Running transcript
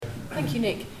Thank you,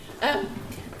 Nick.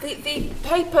 The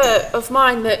paper of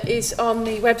mine that is on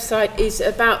the website is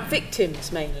about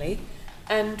victims mainly,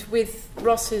 and with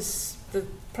the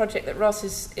project that Ross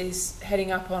is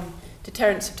heading up on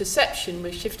deterrence of deception,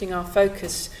 we're shifting our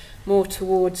focus more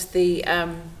towards the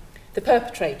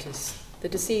perpetrators, the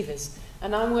deceivers.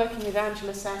 And I'm working with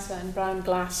Angela Sasser and Brian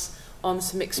Glass on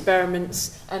some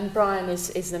experiments, and Brian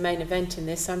is the main event in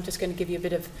this. I'm just going to give you a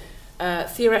bit of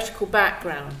theoretical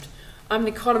background. I'm an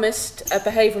economist, a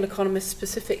behavioural economist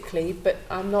specifically, but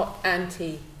I'm not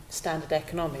anti-standard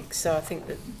economics, so I think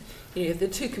that the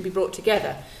two can be brought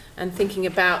together, and thinking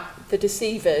about the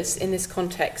deceivers in this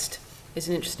context is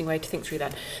an interesting way to think through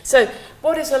that. So,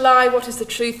 what is a lie? What is the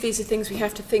truth? These are things we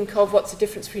have to think of. What's the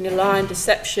difference between a lie and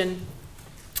deception?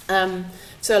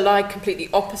 So a lie completely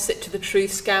opposite to the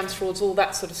truth, scams, frauds, all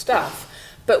that sort of stuff.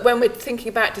 But when we're thinking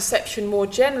about deception more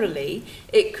generally,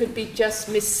 it could be just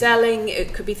mis-selling,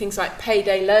 it could be things like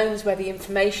payday loans where the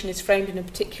information is framed in a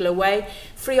particular way,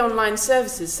 free online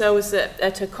services. So I was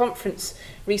at a conference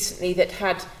recently that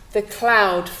had the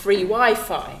cloud free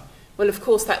Wi-Fi. Well, of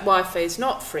course, that Wi-Fi is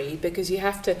not free because you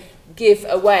have to give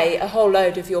away a whole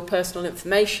load of your personal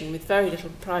information with very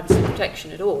little privacy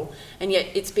protection at all, and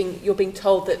yet you're being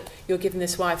told that you're given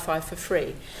this Wi-Fi for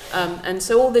free. And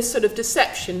so all this sort of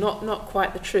deception, not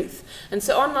quite the truth. And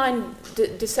so online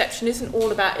deception isn't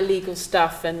all about illegal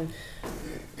stuff and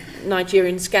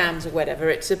Nigerian scams or whatever.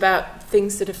 It's about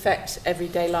things that affect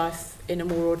everyday life in a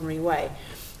more ordinary way.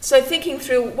 So thinking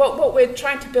through what we're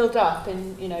trying to build up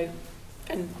and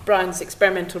Brian's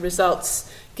experimental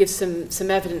results give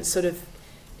some evidence sort of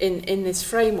in this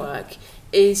framework,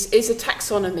 is a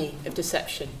taxonomy of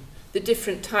deception, the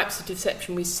different types of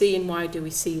deception we see and why do we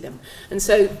see them. And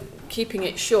so, keeping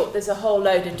it short, there's a whole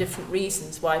load of different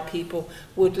reasons why people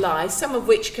would lie, some of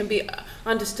which can be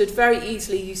understood very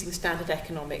easily using standard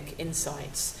economic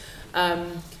insights.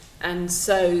 And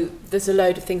so there's a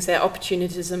load of things there: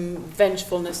 opportunism,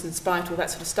 vengefulness and spite, all that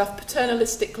sort of stuff.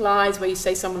 Paternalistic lies, where you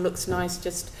say someone looks nice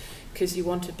just because you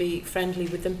want to be friendly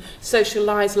with them. Social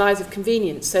lies, lies of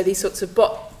convenience. So these sorts of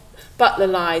butler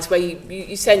lies, where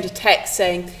you send a text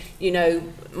saying,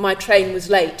 my train was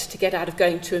late to get out of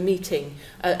going to a meeting.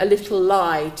 A little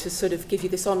lie to sort of give you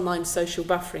this online social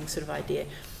buffering sort of idea.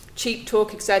 Cheap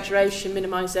talk, exaggeration,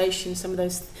 minimisation, some of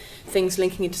those things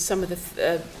linking into some of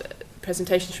the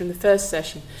presentations from the first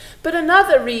session. But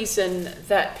another reason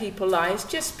that people lie is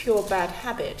just pure bad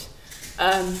habit.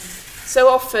 So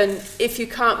often, if you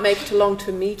can't make it along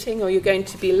to a meeting or you're going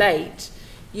to be late,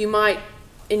 you might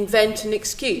invent an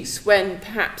excuse when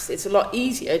perhaps it's a lot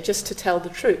easier just to tell the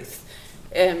truth.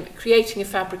 Creating a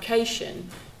fabrication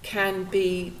can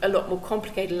be a lot more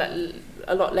complicated,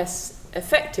 a lot less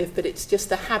effective, but it's just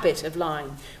the habit of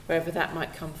lying, wherever that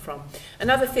might come from.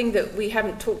 Another thing that we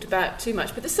haven't talked about too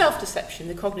much, but the self-deception,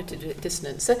 the cognitive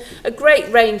dissonance. So a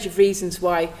great range of reasons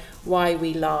why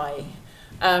we lie.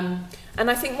 And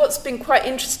I think what's been quite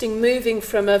interesting, moving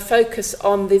from a focus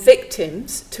on the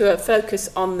victims to a focus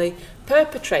on the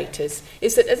perpetrators,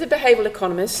 is that as a behavioural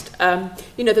economist,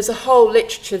 there's a whole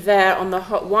literature there on the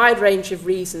wide range of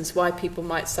reasons why people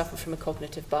might suffer from a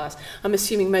cognitive bias. I'm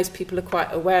assuming most people are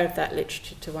quite aware of that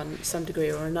literature to some degree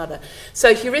or another.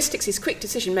 So heuristics is quick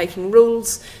decision-making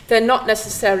rules. They're not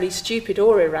necessarily stupid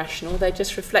or irrational. They're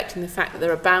just reflecting the fact that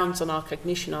there are bounds on our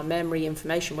cognition, our memory,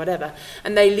 information, whatever,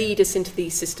 and they lead us into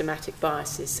these systematic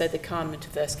biases. So the Kahneman and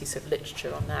Tversky sort of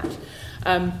literature on that.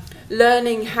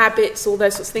 Learning habits, all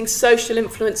those sorts of things. Social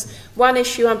influence. One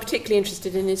issue I'm particularly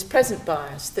interested in is present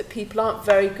bias, that people aren't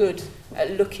very good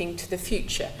at looking to the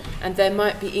future, and there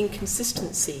might be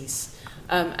inconsistencies.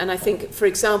 And I think, for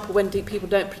example, when people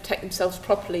don't protect themselves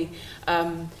properly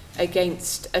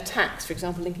against attacks, for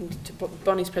example, linking to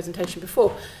Bonnie's presentation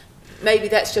before, maybe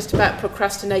that's just about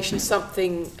procrastination,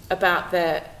 something about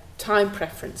their time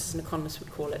preference, as an economist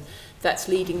would call it, that's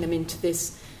leading them into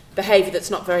this behaviour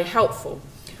that's not very helpful.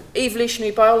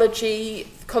 Evolutionary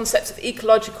biology, concepts of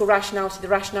ecological rationality, the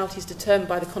rationality is determined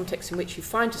by the context in which you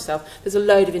find yourself. There's a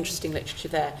load of interesting literature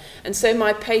there. And so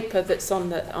my paper that's on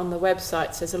the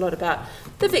website says a lot about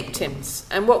the victims.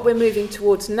 And what we're moving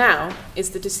towards now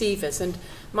is the deceivers. And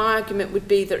my argument would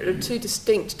be that there are two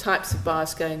distinct types of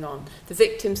bias going on. The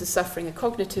victims are suffering a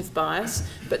cognitive bias,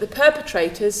 but the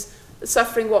perpetrators are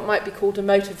suffering what might be called a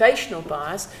motivational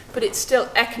bias, but it's still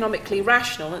economically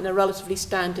rational in a relatively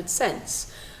standard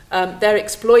sense. They're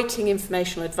exploiting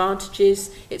informational advantages.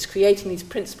 It's creating these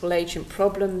principal agent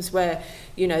problems where,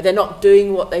 they're not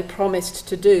doing what they promised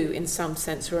to do in some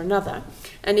sense or another.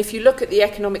 And if you look at the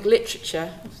economic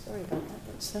literature, sorry about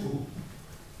that,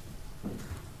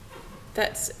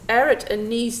 that's Ehret and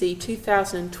Nisi,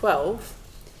 2012,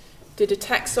 did a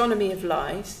taxonomy of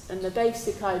lies, and the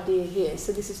basic idea here,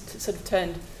 so this has sort of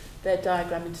turned their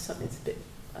diagram into something that's a bit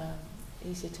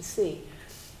easier to see,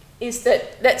 is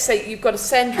that, let's say you've got a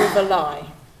sender of a lie,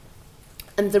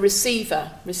 and the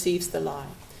receiver receives the lie.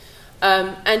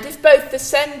 And if both the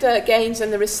sender gains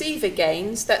and the receiver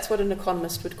gains, that's what an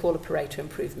economist would call a Pareto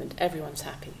improvement. Everyone's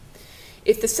happy.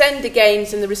 If the sender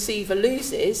gains and the receiver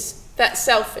loses, that's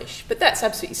selfish. But that's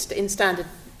absolutely in standard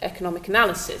economic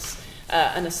analysis.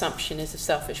 An assumption is of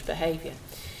selfish behaviour.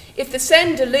 If the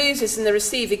sender loses and the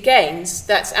receiver gains,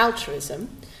 that's altruism.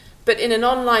 But in an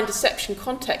online deception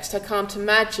context, I can't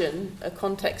imagine a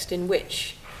context in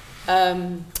which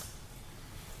some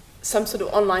sort of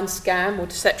online scam or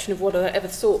deception of whatever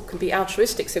sort can be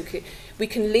altruistic. So we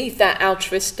can leave that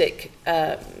altruistic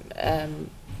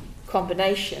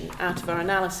combination out of our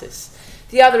analysis.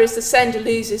 The other is the sender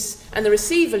loses and the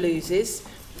receiver loses.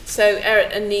 So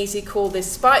Eric and Nisi call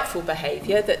this spiteful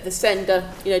behaviour, that the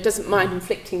sender, doesn't mind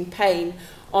inflicting pain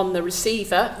on the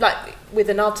receiver, like with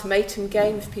an ultimatum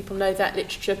game. If people know that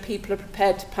literature, people are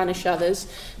prepared to punish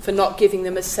others for not giving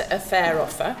them a fair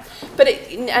offer. But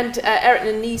Eric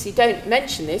and Nisi don't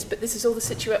mention this, but this is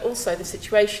also the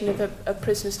situation of a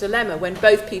prisoner's dilemma, when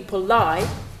both people lie.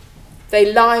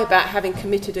 They lie about having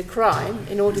committed a crime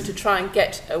in order to try and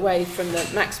get away from the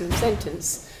maximum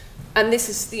sentence. And this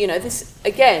is, this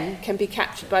again can be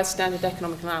captured by standard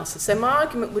economic analysis. So my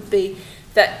argument would be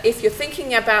that if you're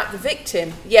thinking about the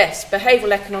victim, yes,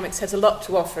 behavioural economics has a lot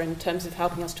to offer in terms of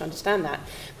helping us to understand that.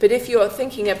 But if you're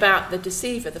thinking about the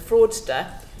deceiver, the fraudster,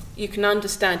 you can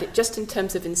understand it just in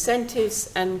terms of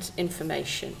incentives and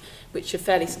information, which are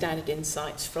fairly standard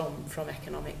insights from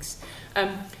economics.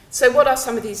 So what are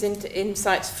some of these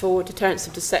insights for deterrence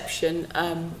of deception?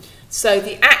 So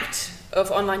the act of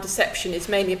online deception is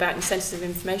mainly about incentives of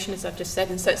information, as I've just said,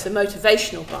 and so it's a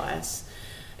motivational bias.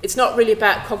 It's not really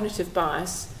about cognitive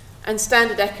bias, and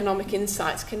standard economic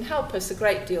insights can help us a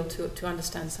great deal to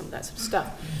understand some of that sort of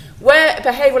stuff. Where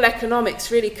behavioural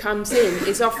economics really comes in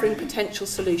is offering potential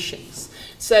solutions.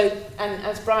 So, and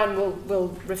as Brian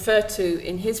will refer to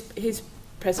in his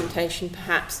presentation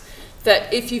perhaps,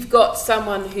 that if you've got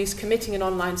someone who's committing an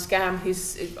online scam,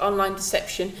 who's online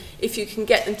deception, if you can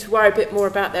get them to worry a bit more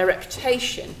about their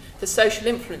reputation, the social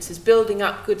influences, building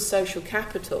up good social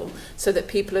capital so that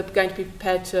people are going to be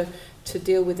prepared to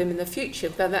deal with them in the future,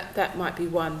 then that might be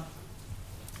one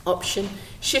option.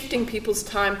 Shifting people's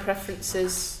time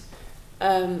preferences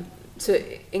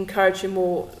to encourage a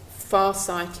more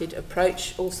far-sighted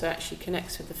approach also actually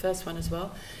connects with the first one as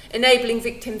well. Enabling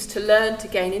victims to learn, to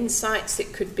gain insights.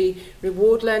 It could be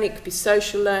reward learning, it could be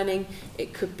social learning,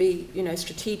 it could be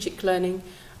strategic learning.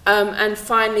 And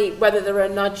finally, whether there are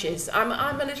nudges. I'm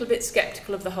a little bit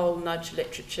sceptical of the whole nudge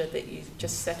literature, that you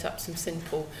just set up some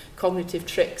simple cognitive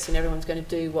tricks and everyone's going to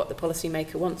do what the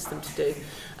policymaker wants them to do.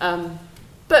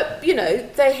 But,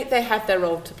 they have their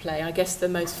role to play. I guess the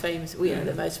most famous,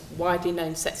 the most widely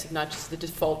known sets of nudges are the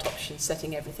default option,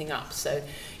 setting everything up. So,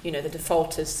 the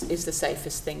default is the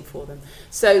safest thing for them.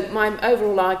 So my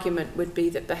overall argument would be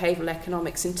that behavioural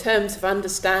economics, in terms of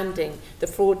understanding the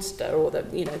fraudster or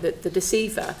the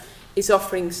deceiver, is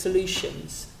offering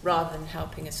solutions rather than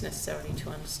helping us necessarily to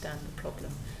understand the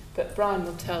problem. But Brian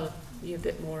will tell you a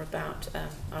bit more about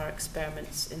our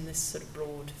experiments in this sort of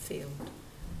broad field.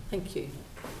 Thank you.